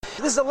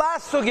This is the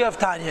last sugya of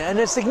Tanya, and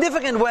in a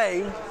significant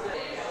way,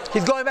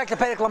 he's going back to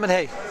Perek Lamed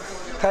Hey.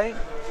 Okay?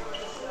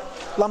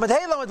 Lamed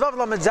Hey, Lamed Vav,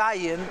 Lamed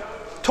Zayin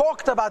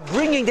talked about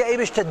bringing the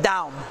Eibishter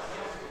down,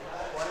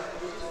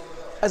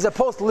 as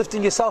opposed to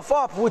lifting yourself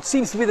up, which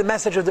seems to be the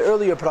message of the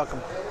earlier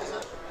prakim.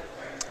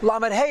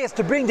 Lamed Hey is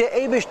to bring the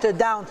Eibishter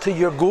down to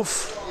your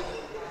guf,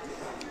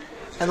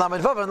 and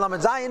Lamed Vav and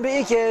Lamed Zayin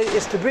Be'ikeh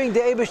is to bring the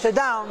Eibishter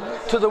down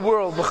to the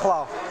world,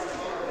 B'chlal.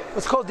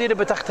 It's called Dira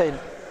B'Tachtein.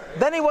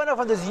 Then he went off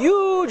on this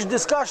huge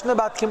discussion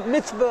about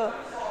mitzvah,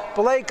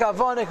 B'lei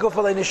Kavonik, Guf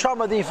B'lei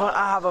Neshama, from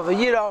Ahava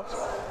V'yira,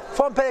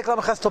 from Perek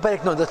Lamed Ches to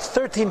Perek Nun. That's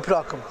 13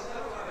 prakim.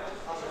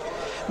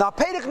 Now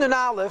Perek Nun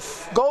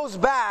Aleph goes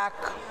back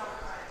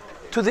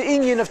to the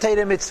inyan of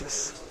Torah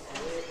mitzvahs,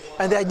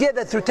 and the idea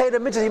that through Torah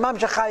mitzvahs Imam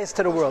Shachayis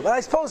to the world. And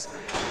I suppose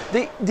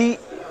the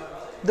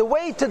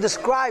way to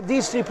describe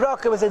these three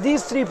prakim is that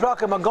these three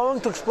prakim are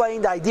going to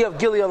explain the idea of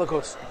Gili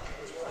Elokus.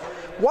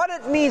 What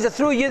it means that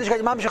through Yiddishkeit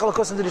Imam Shachayis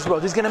Elokus into this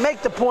world. He's going to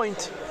make the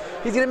point.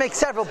 He's going to make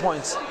several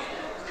points.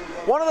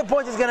 One of the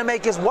points he's going to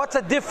make is what's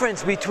the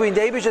difference between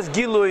the Eibishter's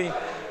Gilui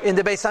in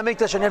the Beis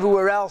Hamikdash and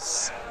everywhere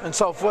else, and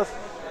so forth.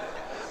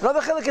 Another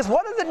chiluk is,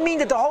 what does it mean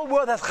that the whole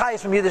world has chayes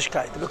from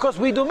Yiddishkeit? Because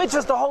we do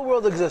mitzvahs, the whole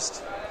world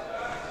exists.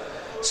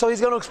 So he's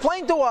going to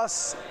explain to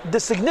us the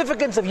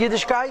significance of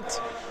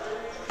Yiddishkeit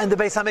and the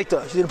Beis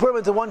Hamikdash. He's going to put them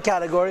into one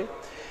category.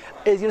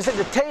 He's going to say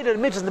the Torah and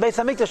mitzvahs and the Beis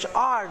Hamikdash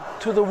are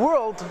to the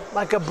world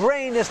like a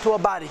brain is to a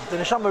body. The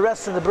neshama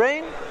rests in the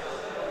brain,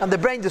 and the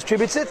brain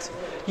distributes it.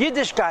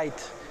 Yiddishkeit,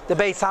 the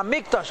Beis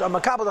Hamikdash, are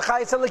makabel the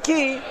chayes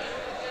eliki,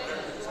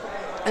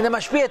 and the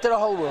mashpiyah to the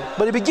whole world.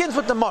 But he begins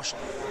with the moshel.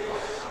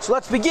 So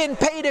let's begin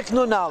Perek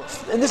Nun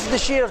Aleph, and this is the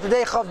shir of the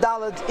day Chav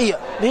Daled Iyah.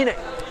 Hine,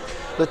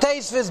 the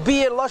Teisves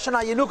Bir Lashon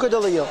HaYenuka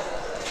D'Liyah,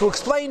 to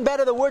explain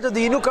better the word of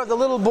the Yenuka of the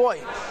little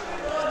boy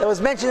that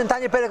was mentioned in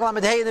Tanya Perek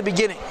Lamed Hey in the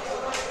beginning,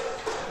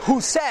 who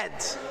said,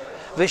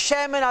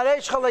 "V'shemen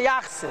areishcha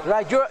leyachzer."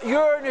 Right,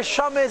 your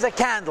neshama is a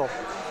candle,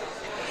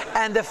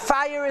 and the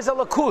fire is a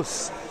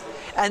lakus,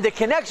 and the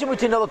connection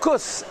between the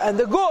lakus and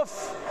the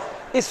guf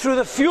is through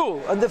the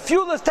fuel, and the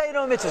fuel is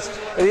Torah mitzvahs.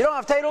 If you don't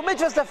have Torah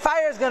mitzvahs, the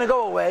fire is going to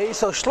go away.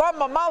 So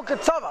Shlomo Malka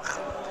Tzavach,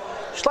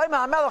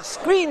 Shlomo HaMelech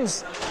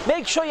screams,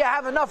 make sure you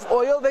have enough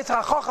oil, like it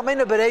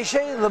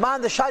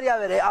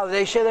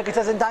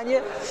says in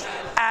Tanya,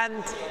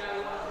 and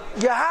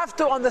you have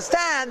to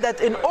understand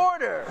that in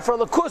order for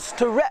Lakus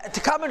to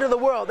come into the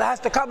world, it has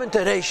to come into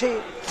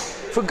Reishi.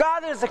 For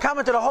God is to come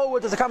into the whole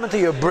world, is to come into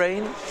your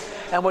brain,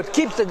 and what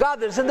keeps the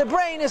God that is in the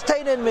brain is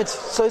Torah and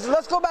mitzvah. So he says,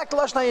 let's go back to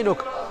Lashon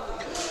HaYenuk.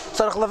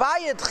 So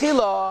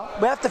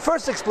we have to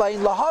first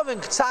explain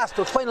Lahavin Ktsas,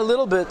 to explain a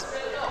little bit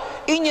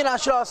the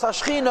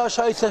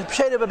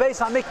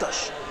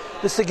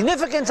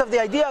significance of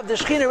the idea of the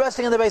Shechina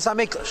resting in the Beis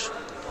Hamikdash,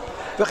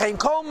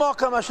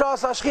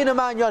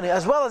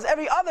 as well as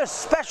every other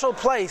special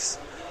place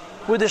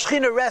where the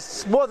Shechina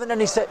rests more than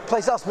any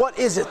place else. What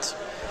is it?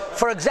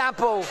 For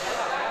example,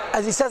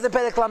 as he says in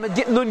Perek Lamed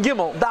Nun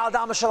Gimel, Dal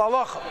Dama Shel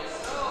Halacha.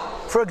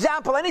 For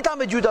example, anytime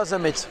a Jew does a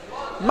mitzvah,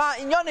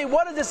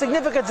 what is the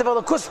significance of a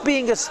lakus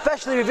being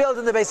especially revealed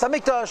in the Beis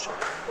Hamikdash,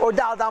 or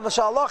Dal Dama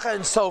Shel Halacha,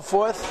 and so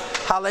forth?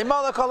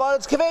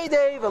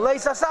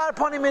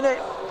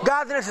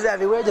 Godliness is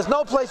everywhere. There's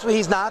no place where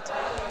He's not.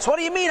 So what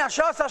do you mean?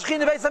 Hashas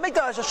Hashchin Beis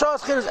Hamikdash. Hashas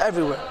Hashchin is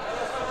everywhere.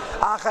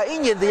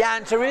 The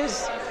answer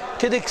is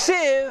to the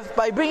ksiv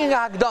by bringing a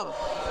Hakdamah.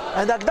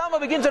 And the Hakdamah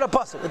begins with a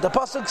pasuk. The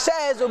pasuk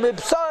says,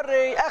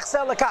 "Umibsari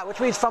echsel laka," which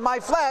means from my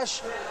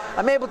flesh,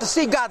 I'm able to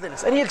see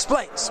godliness. And he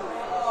explains,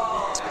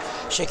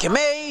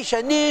 "Shekimei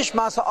shanish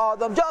masa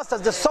adam," just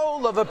as the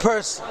soul of a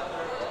person.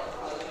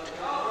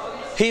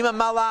 It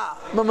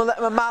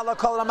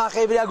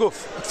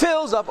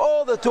fills up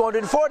all the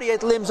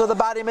 248 limbs of the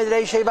body,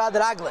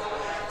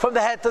 from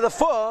the head to the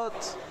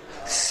foot.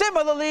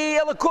 Similarly,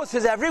 Elokus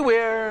is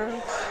everywhere.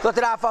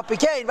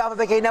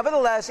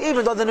 Nevertheless,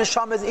 even though the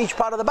neshama is each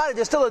part of the body,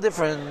 there's still a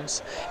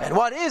difference. And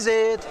what is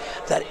it?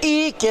 That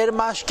Ikir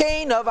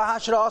Mashkein of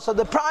Hashra, also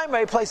the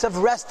primary place of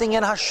resting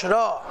in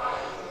Hashra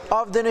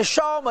of the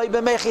neshama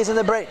is in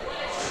the brain.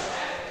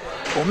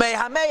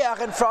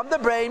 And from the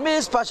brain,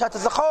 it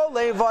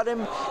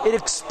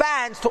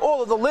expands to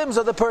all of the limbs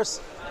of the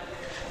person.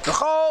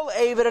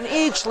 And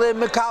each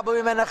limb, it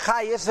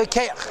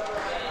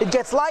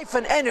gets life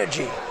and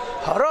energy,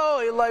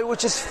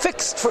 which is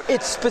fixed for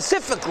it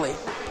specifically,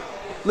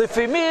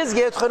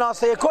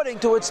 according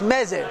to its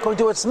mezer, according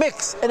to its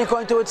mix, and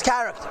according to its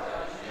character.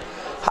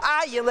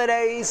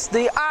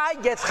 The eye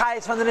gets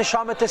chayes from the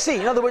neshama to see.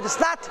 In other words, it's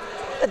not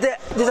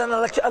there's an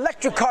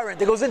electric current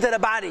that goes into the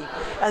body,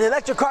 and the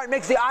electric current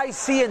makes the eye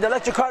see, and the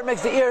electric current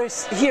makes the ear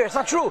hear. It's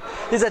not true.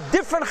 There's a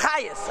different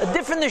chayes, a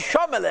different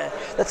neshama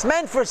that's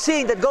meant for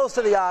seeing that goes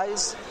to the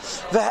eyes.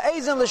 And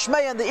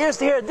the ears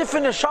to hear, a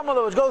different neshama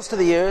which goes to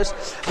the ears.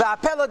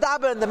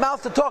 And the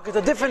mouth to talk is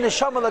a different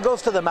neshama that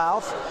goes to the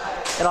mouth.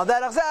 And on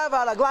that and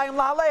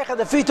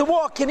the feet to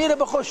walk,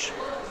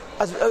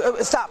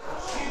 stop.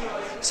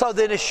 So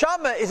the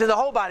neshama is in the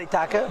whole body,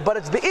 taka, but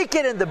it's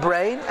be'ikir in the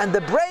brain, and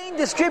the brain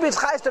distributes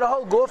chayes to the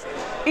whole guf.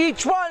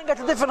 Each one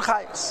gets a different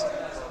chayes.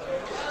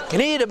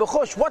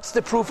 What's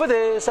the proof of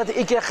this? That the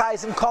ikir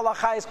chayes and kol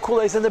chayes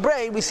kula is in the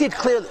brain. We see it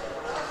clearly.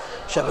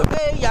 The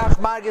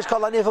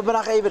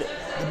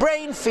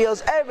brain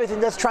feels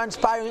everything that's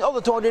transpiring, all the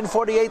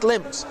 248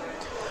 limbs.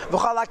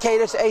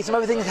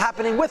 Everything is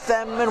happening with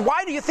them. And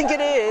why do you think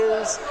it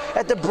is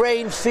that the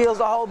brain feels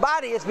the whole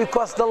body? It's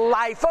because the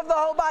life of the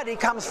whole body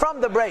comes from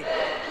the brain.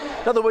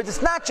 In other words,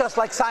 it's not just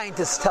like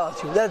scientists tell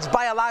you, that it's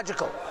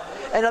biological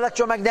and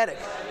electromagnetic.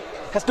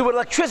 It has to do with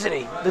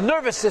electricity, the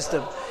nervous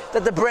system,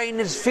 that the brain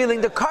is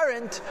feeling the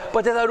current,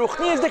 but there's a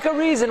ruchnistic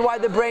reason why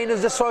the brain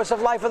is the source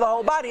of life of the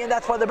whole body, and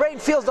that's why the brain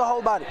feels the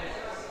whole body.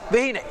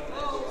 V'hine.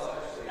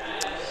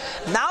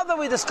 Now that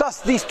we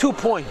discussed these 2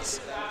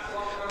 points,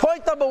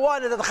 point number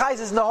 1 is that the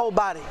chayes is in the whole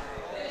body.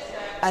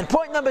 And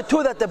point number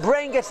 2, that the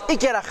brain gets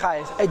ikera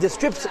chayes, it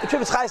distributes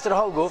chayes to the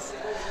whole guf.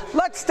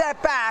 Let's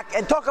step back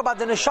and talk about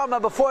the neshama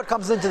before it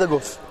comes into the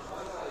guf.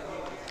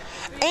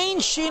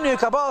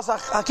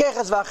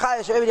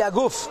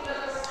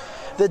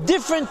 The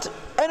different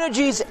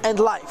energies and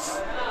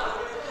life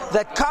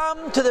that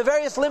come to the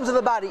various limbs of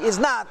the body is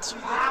not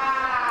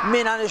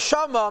min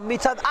ha-neshama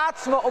mitzad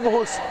atzma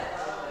umhus,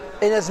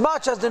 in as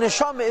much as the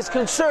neshama is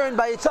concerned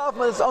by itself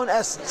with its own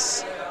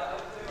essence.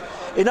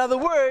 In other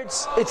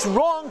words, it's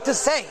wrong to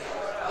say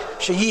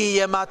that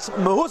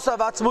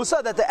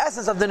the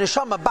essence of the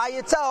neshama by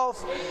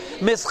itself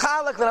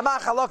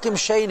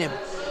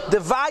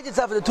divides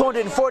itself into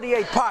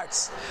 248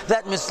 parts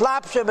that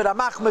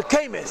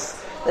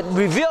that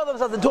reveal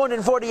themselves in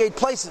 248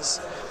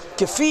 places.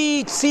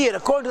 Kefi see it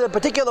according to the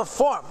particular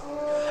form,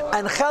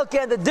 and chelke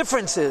and the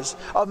differences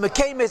of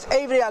mekemes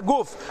evri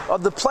aguf,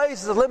 of the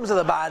places, the limbs of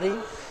the body.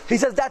 He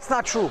says that's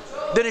not true.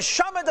 The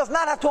neshama does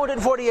not have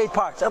 248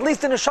 parts. At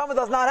least the neshama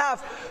does not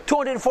have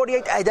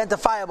 248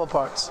 identifiable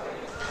parts.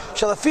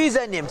 Because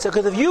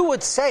if you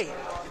would say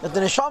that the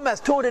neshama has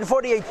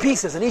 248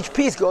 pieces, and each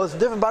piece goes to a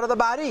different part of the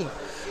body,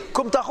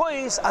 so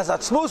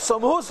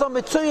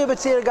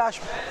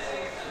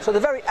the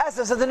very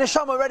essence of the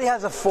neshama already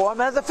has a form,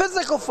 and has a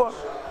physical form.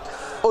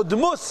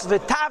 Udmus,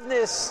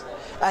 v'tavnis,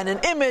 and an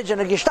image, and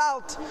a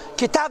gestalt,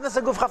 kitavnis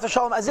aguf chaf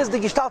shalom, as is the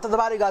gestalt of the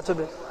body, God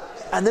forbid.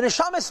 And the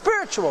neshama is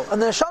spiritual,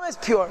 and the neshama is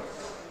pure.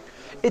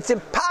 It's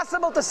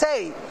impossible to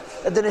say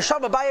that the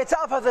neshama by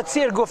itself has a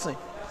tzir gufni.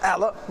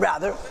 Ella,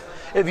 rather,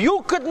 if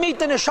you could meet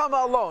the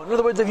neshama alone, in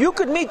other words, if you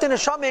could meet the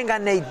neshama in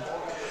Gan Eden,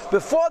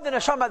 before the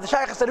neshama had the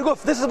shaykhs to the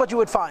guf, this is what you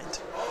would find.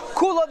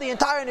 Kula, the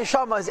entire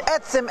neshama, is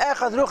etzim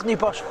echad ruchni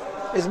pasha,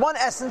 is one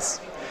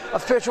essence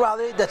of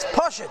spirituality that's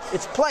pashat,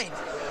 it's plain.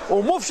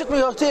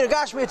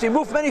 It's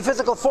removed from any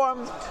physical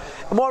form.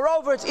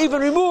 Moreover, it's even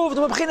removed.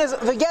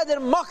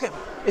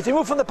 It's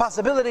removed from the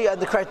possibility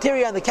and the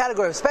criteria and the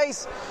category of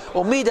space,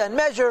 or mida and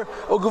measure,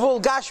 or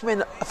gevul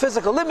gashmin, a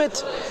physical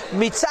limit,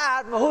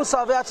 mitzad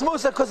mahusa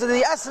ve'atzmusa, because of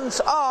the essence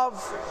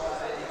of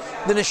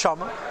the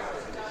neshama.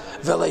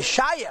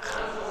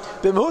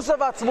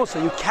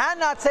 You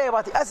cannot say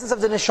about the essence of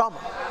the neshama.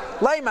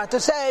 Laima, to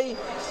say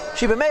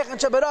she's in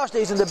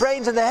the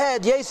brains and the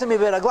head,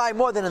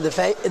 more than in the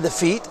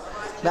feet.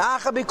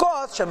 Because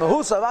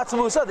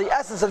the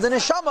essence of the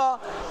neshama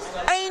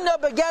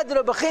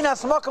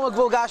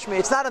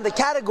it's not in the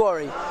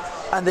category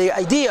and the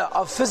idea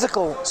of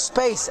physical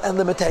space and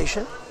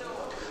limitation.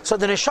 So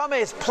the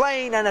neshama is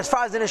plain, and as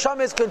far as the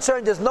neshama is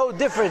concerned, there's no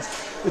difference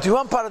between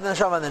one part of the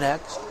neshama and the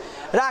next.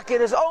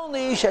 It is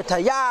only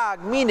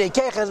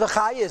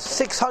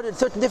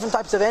 613 different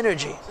types of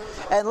energy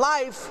and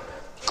life,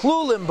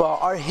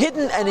 klulimba, are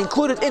hidden and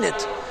included in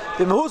it.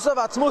 In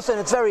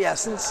its very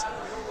essence.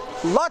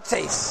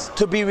 Lotzes,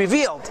 to be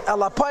revealed.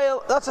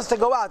 Lotzes, to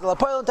go out.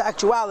 Into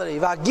actuality.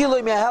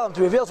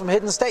 To reveal from a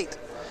hidden state.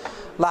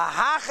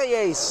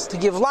 To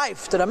give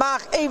life to the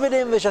mach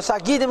evidim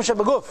v'shasagidim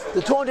shebaguf,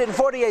 the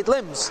 248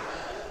 limbs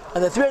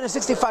and the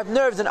 365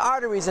 nerves and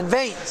arteries and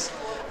veins.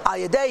 Al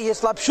yedei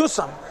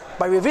hislapshusam,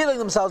 by revealing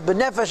themselves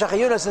benefesh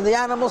achayunas, in the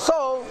animal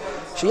soul,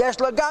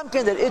 sheyesh la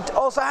gamkin, that it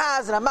also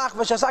has, and amach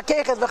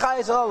v'shasakechet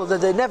v'chayis alolu,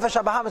 that the nefesh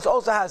habahamis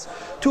also has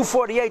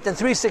 248 and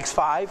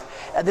 365,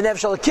 and the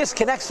nefesh halakis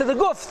connects to the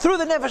guf through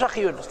the nefesh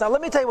achayunas. Now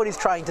let me tell you what he's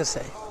trying to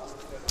say.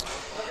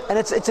 And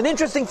it's an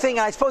interesting thing,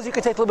 and I suppose you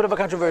could take a little bit of a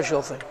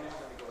controversial thing.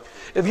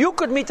 If you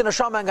could meet the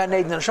neshama and Gan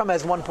Eden, the neshama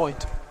has 1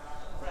 point.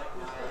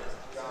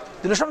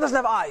 The neshama doesn't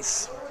have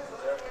eyes.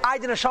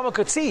 The neshama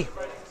could see.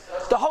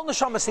 The whole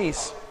neshama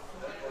sees.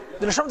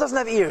 The neshama doesn't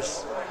have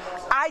ears.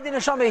 The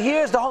neshama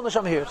hears, the whole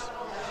neshama hears.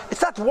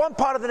 It's not one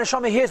part of the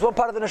neshama hears, one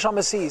part of the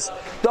neshama sees.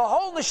 The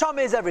whole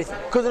neshama is everything,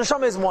 because the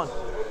neshama is one.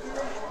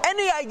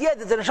 Any idea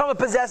that the neshama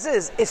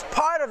possesses is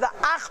part of the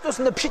achdus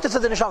and the pshitas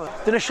of the neshama.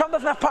 The neshama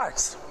doesn't have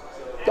parts.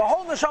 The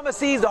whole neshama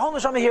sees, the whole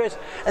neshama hears,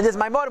 and there's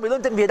my mother, we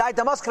learned in V'yadai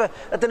Moskva,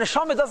 that the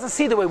neshama doesn't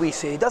see the way we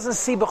see. It doesn't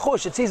see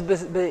b'chush, it sees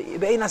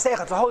b'ein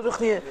ha'sechat. The whole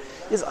ruchni,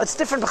 it's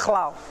different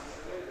b'chalal.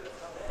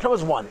 The neshama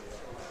is one.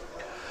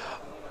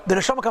 The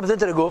neshama comes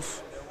into the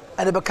guf,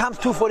 and it becomes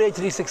 248,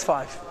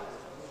 365.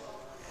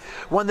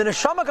 When the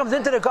neshama comes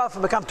into the guf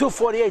and becomes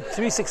 248,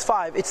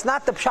 365, it's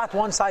not the pshat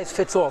one size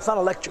fits all. It's not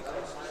electric.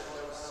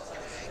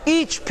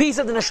 Each piece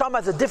of the neshama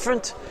has a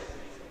different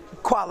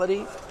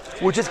quality,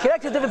 which is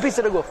connected to a different piece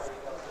of the guf.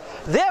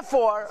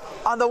 Therefore,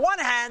 on the one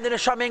hand, the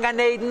neshama in Gan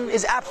Eden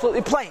is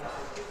absolutely plain.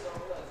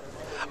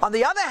 On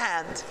the other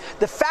hand,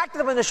 the fact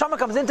that when the neshama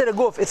comes into the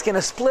guf, it's going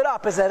to split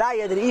up is a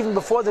raya that even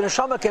before the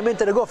neshama came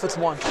into the guf, it's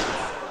one.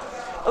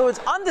 In other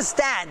words,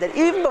 understand that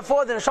even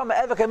before the neshama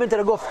ever came into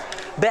the guf,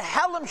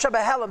 behelim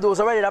shabehelim, there was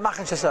already Ramach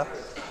and Shasa.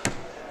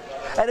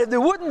 And if there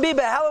wouldn't be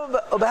behelim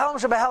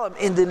shabehelim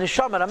in the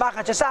neshama, Ramach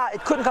and Shasa,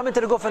 it couldn't come into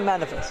the guf and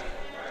manifest.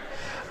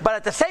 But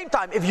at the same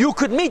time, if you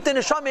could meet the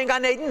neshama in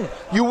Gan Eden,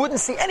 you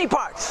wouldn't see any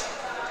parts.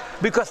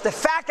 Because the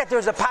fact that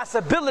there's a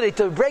possibility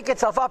to break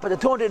itself up into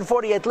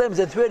 248 limbs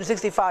and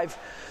 365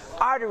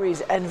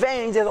 arteries and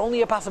veins is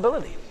only a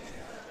possibility.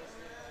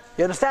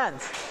 You understand?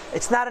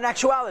 It's not an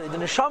actuality. The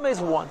neshama is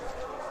one.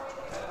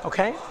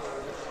 Okay?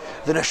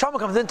 The neshama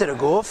comes into the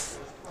guf.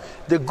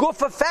 The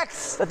guf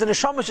affects that the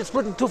neshama should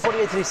split in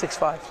 248,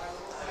 365.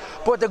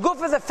 But what the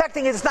guf is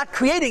affecting is it's not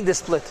creating the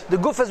split. The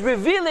guf is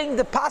revealing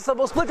the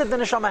possible split that the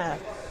neshama had.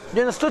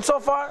 You understood so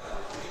far?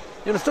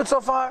 You understood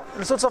so far?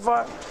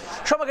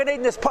 Shama Gan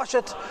Eden is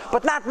Pashat,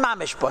 but not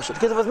Mamish Pashat.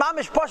 Because if it was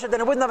Mamish Pashat,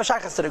 then it wouldn't have a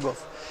Shaykhas to the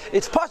Guf.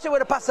 It's Pashat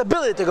with a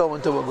possibility to go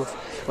into a Guf.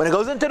 When it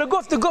goes into the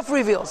Guf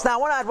reveals. Now I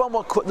want to add one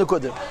more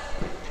Nukudim.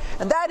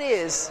 And that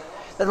is,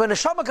 that when the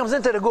Neshama comes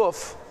into the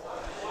Guf,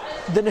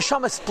 the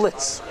Neshama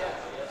splits.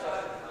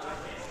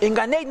 In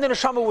Gan Eden, the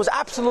Neshama was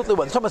absolutely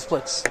one. The Neshama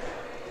splits.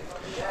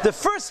 The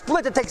first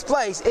split that takes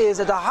place is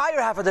that the higher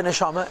half of the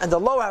Neshama and the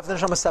lower half of the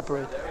Neshama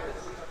separate.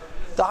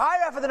 The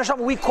higher half of the Neshama,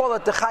 we call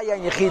it the Chaya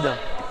and Yechida.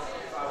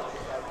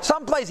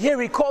 Someplace here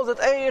he calls it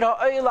Eir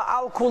Ha'Eila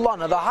Al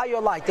Kulana, the higher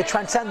light, the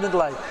transcendent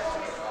light.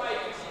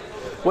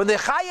 When the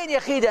Chaya and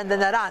Yechida and the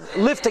Naran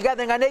live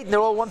together in Gan Eden, they're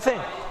all one thing.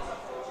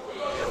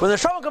 When the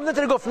Neshama comes into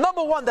the Guf,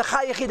 number one, the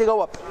Chaya and Yechida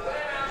go up.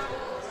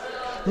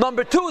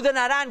 Number two, the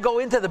Naran go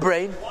into the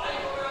brain.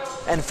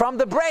 And from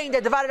the brain,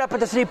 they're divided up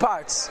into three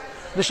parts.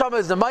 The Neshama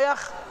is the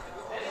Mayach,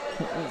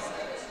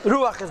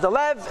 Ruach is the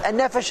Lev, and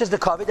Nefesh is the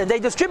Kavod. And they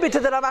distribute to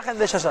the Ramach and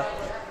the Shasa.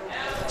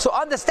 So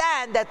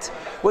understand that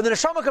when the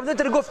neshama comes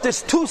into the guf,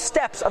 there's two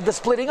steps of the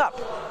splitting up.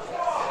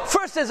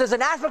 First is there's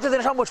an aspect of the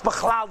neshama which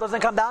b'chlal doesn't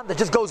come down, that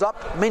just goes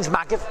up, means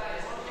makif.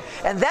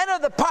 And then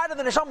on the part of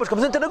the neshama which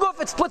comes into the guf,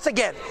 it splits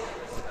again.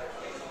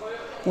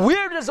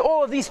 Where does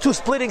all of these two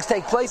splittings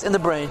take place? In the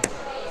brain.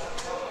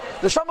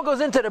 The neshama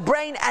goes into the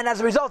brain, and as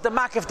a result, the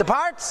makif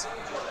departs,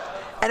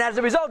 and as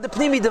a result, the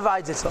pnimi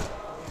divides itself.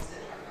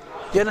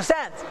 You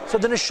understand? So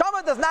the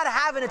neshama does not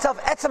have in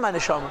itself etzema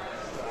neshama.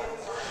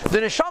 The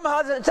neshama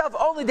has in itself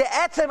only the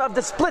etzem of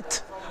the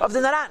split of the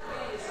naran,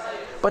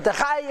 but the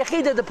chaya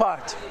yechida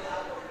depart.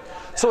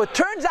 So it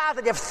turns out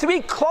that you have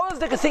three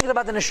closed things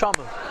about the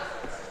neshama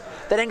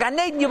that in Gan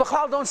Eden you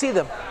don't see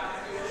them.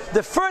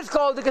 The first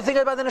closed thing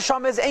about the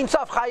neshama is Ein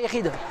Sof chaya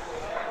yechida.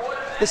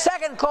 The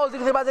second closed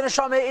thing about the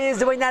neshama is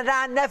the way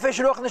naran, nefesh,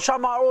 ruach, and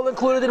neshama are all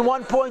included in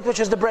one point, which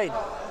is the brain.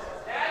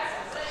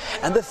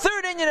 And the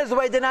third engine is the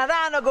way the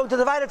naran are going to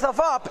divide itself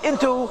up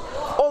into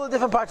all the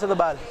different parts of the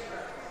body.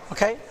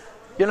 Okay?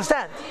 You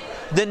understand?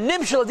 The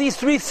nimshal of these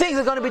three things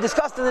are going to be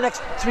discussed in the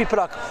next three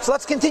paragraph. So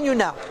let's continue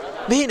now.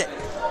 Behine.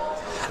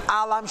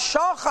 Alam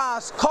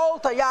shachas kol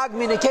tayag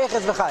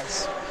minikeches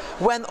v'chais.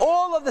 When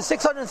all of the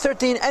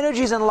 613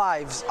 energies and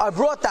lives are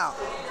brought down,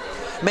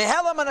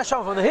 mehelam and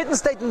neshama, from the hidden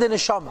state in the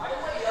neshama,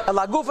 and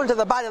laguf into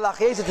the body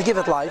lachiyesa to give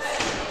it life.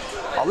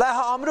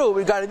 Aleha amru,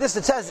 regarding this,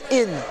 it says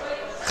in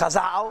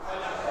Chazal.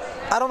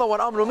 I don't know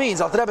what amru means.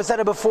 Al Rebbe said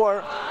it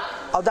before.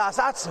 Al das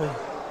atzmi.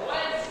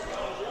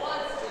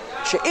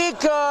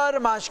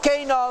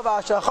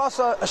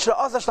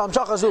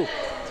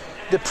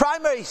 The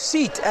primary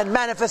seat and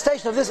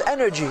manifestation of this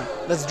energy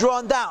that's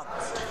drawn down,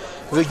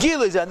 and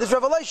this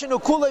revelation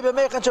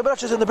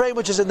is in the brain,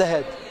 which is in the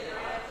head.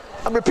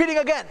 I'm repeating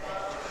again,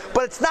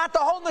 but it's not the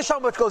whole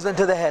neshama which goes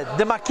into the head.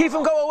 The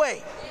makifim go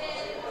away.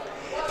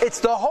 It's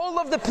the whole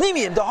of the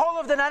pnimium, the whole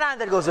of the naran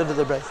that goes into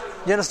the brain.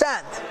 You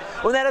understand?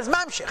 When that is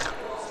mamshich.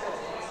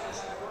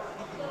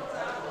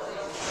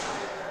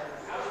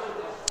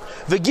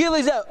 The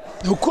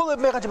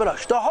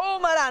whole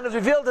Maran is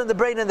revealed in the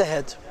brain and the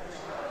head.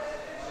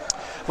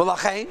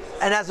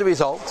 And as a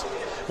result,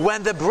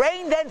 when the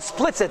brain then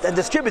splits it and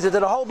distributes it to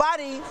the whole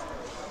body,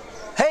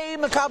 they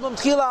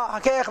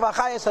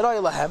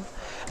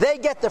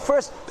get the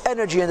first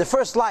energy and the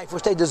first life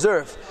which they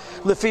deserve.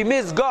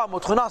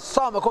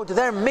 According to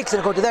their mix and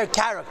according to their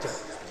character.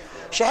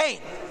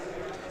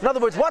 In other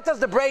words, what does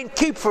the brain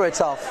keep for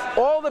itself?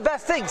 All the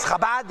best things.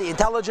 Chabad, the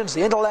intelligence,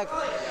 the intellect.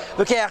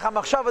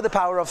 The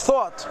power of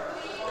thought.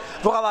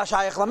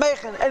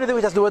 Anything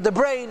which has to do with the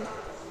brain.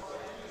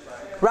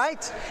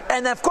 Right?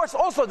 And of course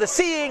also the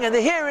seeing and the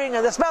hearing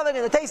and the smelling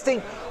and the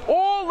tasting.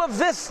 All of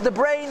this, the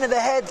brain and the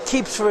head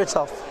keeps for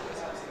itself.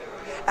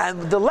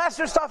 And the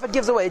lesser stuff it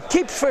gives away. It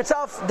keeps for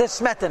itself the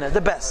smetana,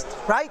 the best.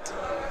 Right?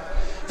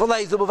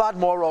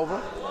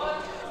 Moreover,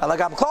 Even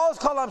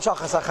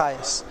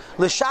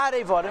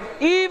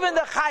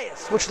the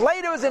chayas, which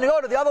later is going to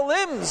go to the other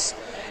limbs,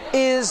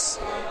 is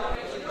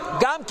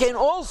Gamkin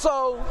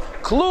also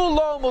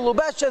Klulo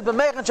Mulubeshet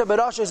B'Mechan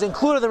Shaberasha is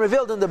included and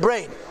revealed in the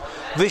brain.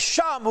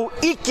 Visham hu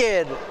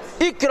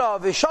Ikra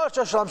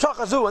Visharsha Shalam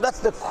Shachazu, and that's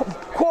the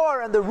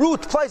core and the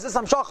root place of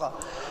Samshacha.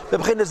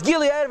 B'Bchinas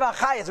Gili Erva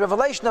Chayas,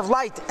 revelation of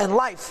light and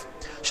life.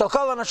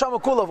 Shalkala Neshama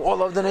Kulav,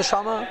 all of the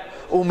Neshama,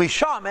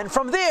 Umisham, and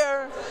from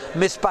there,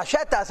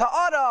 Mispashetas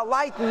Ha'ara,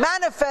 light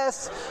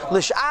manifests,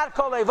 Lish'ar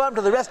Kol Eivam,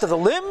 to the rest of the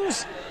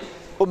limbs,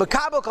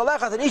 Umekabel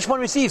Kolechas, and each one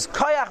receives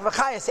Koyach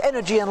V'Chayas,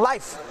 energy and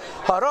life,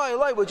 Haroi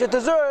Eloi, which it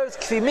deserves,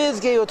 Kfi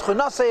Mizge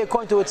Utchunase,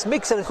 according to its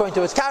mix and according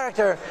to its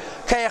character,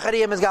 Kayach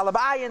Hariyam is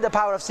Galabayin, the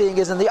power of seeing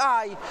is in the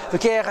eye,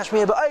 V'Kayach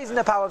Hashmiyah Ba'ayzin,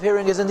 the power of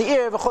hearing is in the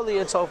ear,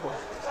 V'Chuli, and so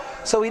forth.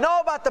 So we know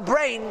about the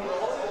brain,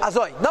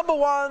 Azoi. Number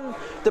one,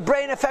 the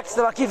brain affects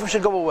the Makifim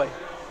should go away.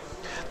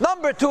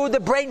 Number two, the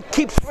brain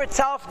keeps for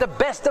itself the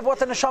best of what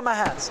the Neshama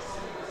has.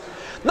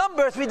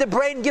 Number three, the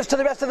brain gives to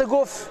the rest of the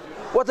Guf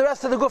what the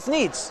rest of the Guf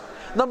needs.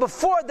 Number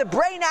four, the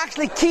brain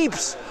actually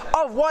keeps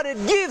of what it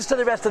gives to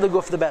the rest of the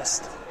Guf the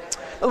best.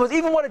 In other words,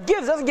 even what it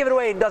gives, doesn't give it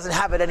away and doesn't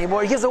have it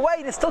anymore. It gives away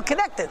and it's still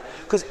connected.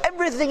 Because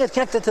everything is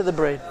connected to the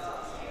brain.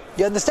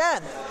 You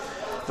understand?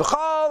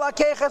 All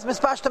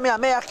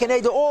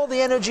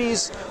the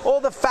energies, all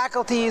the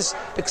faculties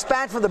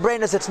expand from the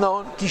brain as it's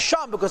known.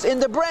 Kisham, because in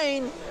the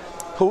brain,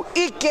 who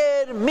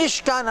Iker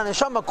Mishkan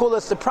HaNeshama Kula,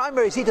 it's the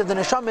primary seat of the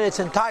Neshama in its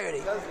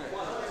entirety.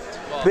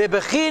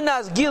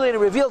 Bebechinas Gili, in a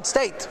revealed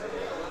state.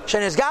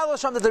 Shenes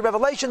Galosham, that the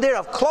revelation there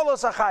of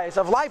Klolos Achayis,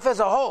 of life as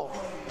a whole.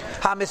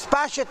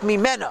 HaMispashet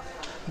Mimena,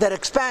 that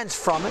expands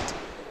from it.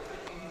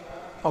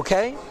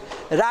 Okay?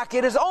 Rak,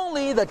 it is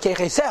only that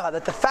Kecheseha,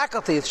 that the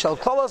faculties shall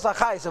Klolos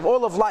Achayis, of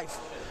all of life,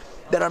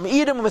 that are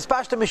Me'idim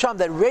U'Mispashta Misham,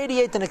 that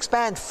radiate and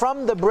expand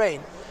from the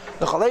brain,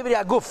 the Chalevi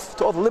Aguf,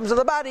 to all the limbs of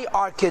the body,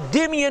 are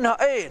Kedimian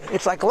Ha'ir,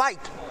 it's like light.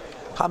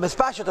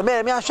 HaMispashta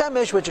Me'er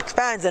Shemesh, which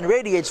expands and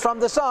radiates from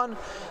the sun,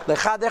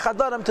 Lechad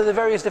Echadaram, to the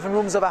various different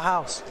rooms of a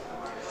house.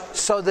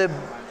 So the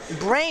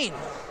brain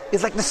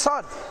is like the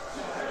sun.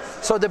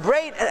 So the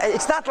brain,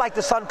 it's not like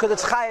the sun because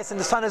it's chayas and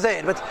the sun is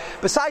air. But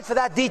besides for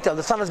that detail,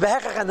 the sun is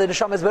behechach and the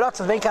neshama is berach,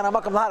 and vein kana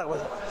makam lahara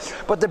with it.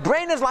 But the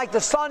brain is like the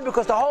sun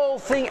because the whole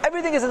thing,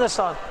 everything is in the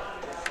sun.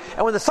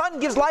 And when the sun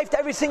gives life to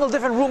every single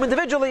different room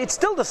individually, it's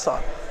still the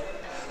sun.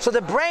 So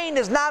the brain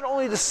is not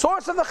only the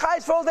source of the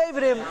chayas for all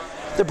Davidim,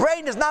 the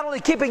brain is not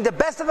only keeping the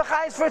best of the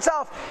chayas for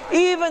itself,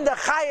 even the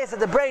chayas that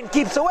the brain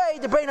keeps away,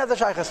 the brain has the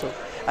shaychas to.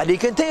 And he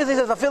continues, he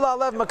says, Vafila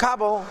alev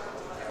makabel,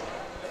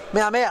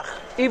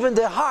 even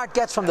the heart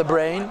gets from the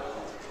brain.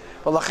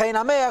 That's why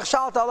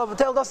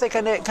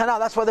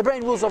the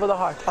brain rules over the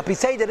heart.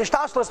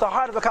 The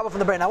heart of the Kabbalah from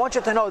the brain. I want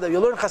you to know that you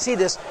learn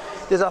Chassidus,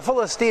 there's a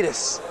full of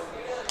stidus.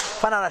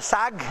 Find out a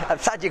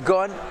Tzaddik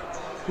Gon,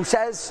 who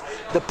says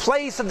the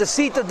place of the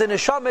seat of the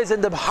neshama is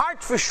in the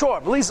heart for sure.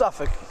 Believe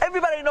Suffolk.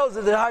 Everybody knows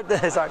that the heart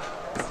is his heart.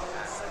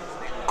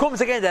 Comes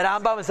again, the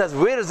Rambam and says,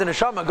 where does the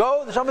neshama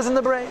go? The neshama is in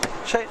the brain.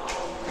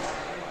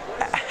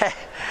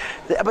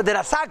 But the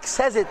Rasak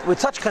says it with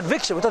such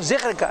conviction, with such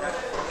zichrika.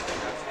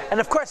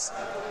 And of course,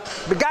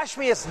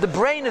 Begashmias, the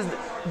brain is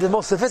the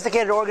most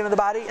sophisticated organ of the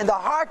body, and the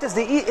heart is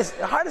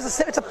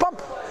it's a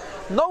pump.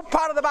 No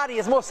part of the body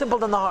is more simple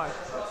than the heart.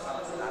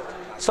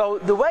 So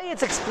the way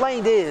it's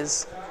explained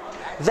is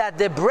that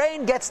the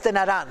brain gets the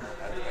naran,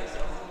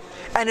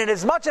 and in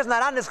as much as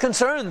naran is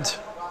concerned,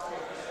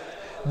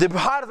 the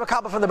heart is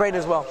makabel from the brain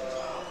as well.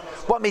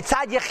 But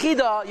mitzad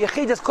yechida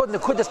is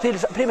kudas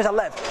primus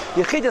alev.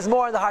 Yechida is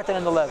more in the heart than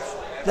in the lev,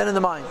 than in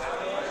the mind.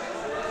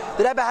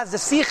 The Rebbe has the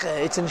sicha.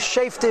 It's in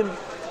Sheftim,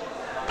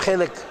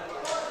 chelik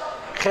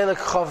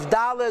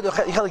chavdale,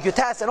 chelik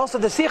yutas, and also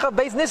the sicha of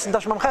Beis Nissen,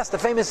 Dashmam Ches, the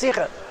famous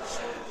sicha,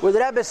 where the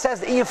Rebbe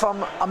says the Iyam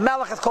from a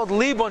melech is called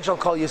Libon shall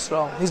call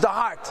Yisrael. He's the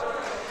heart.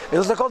 It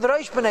was called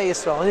Rosh Bnei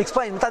Yisrael. And he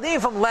explained, but the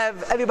Iyam from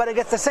lev, everybody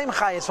gets the same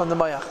chayes from the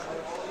mayach.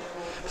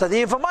 So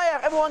the from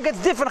Mayach, everyone gets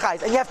different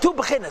chayes, and you have two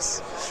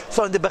beginners.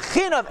 So in the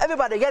beginning of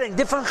everybody getting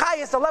different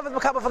chayes, the left is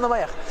makabel from the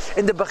Mayach.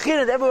 In the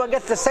beginning, everyone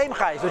gets the same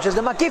chayes, which is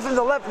the makif from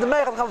the left, the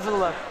Mayach comes from the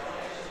left.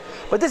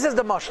 But this is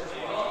the mashal.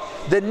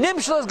 The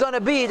nimshal is going to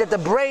be that the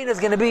brain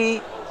is going to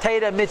be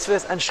Teira,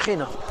 mitzvahs, and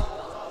shechina,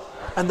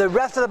 and the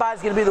rest of the body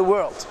is going to be the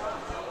world.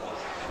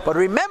 But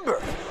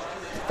remember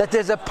that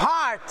there's a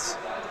part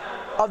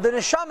of the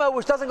neshama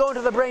which doesn't go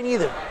into the brain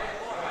either,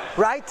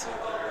 right?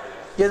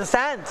 You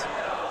understand?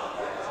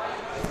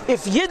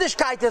 If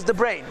Yiddishkeit is the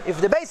brain, if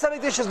the Beis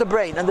Hamikdash is the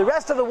brain, and the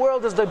rest of the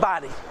world is the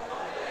body,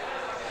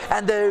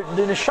 and the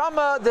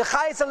neshama, the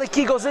Chayes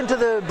Aliki goes into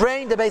the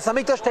brain, the Beis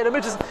Hamikdash, Teira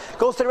Mitzvahs,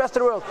 goes to the rest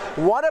of the world.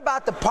 What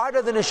about the part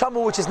of the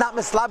neshama which is not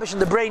mislabish in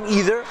the brain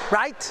either,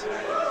 right?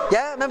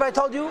 Yeah, remember I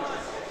told you?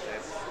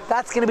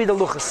 That's going to be the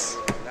luchas,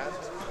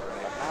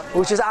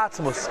 which is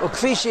Atzmus, or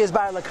Kfishi is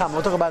Bar Lakam.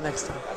 We'll talk about it next time.